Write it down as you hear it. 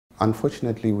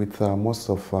Unfortunately, with most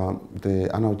of the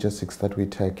analgesics that we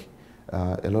take,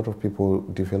 a lot of people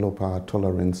develop a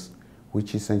tolerance,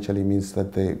 which essentially means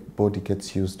that the body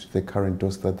gets used to the current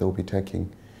dose that they'll be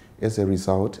taking. As a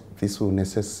result, this will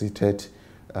necessitate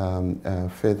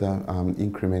further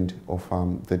increment of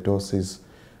the doses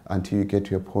until you get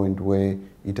to a point where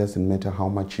it doesn't matter how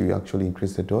much you actually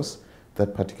increase the dose,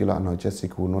 that particular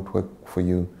analgesic will not work for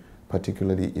you,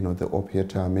 particularly the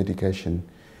opiate medication.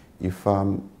 If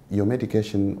your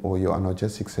medication or your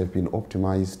analgesics have been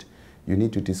optimized, you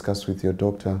need to discuss with your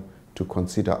doctor to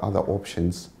consider other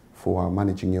options for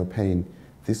managing your pain.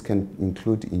 This can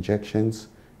include injections,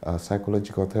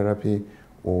 psychological therapy,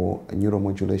 or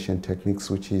neuromodulation techniques,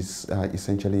 which is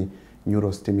essentially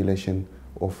neurostimulation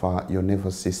of your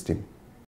nervous system.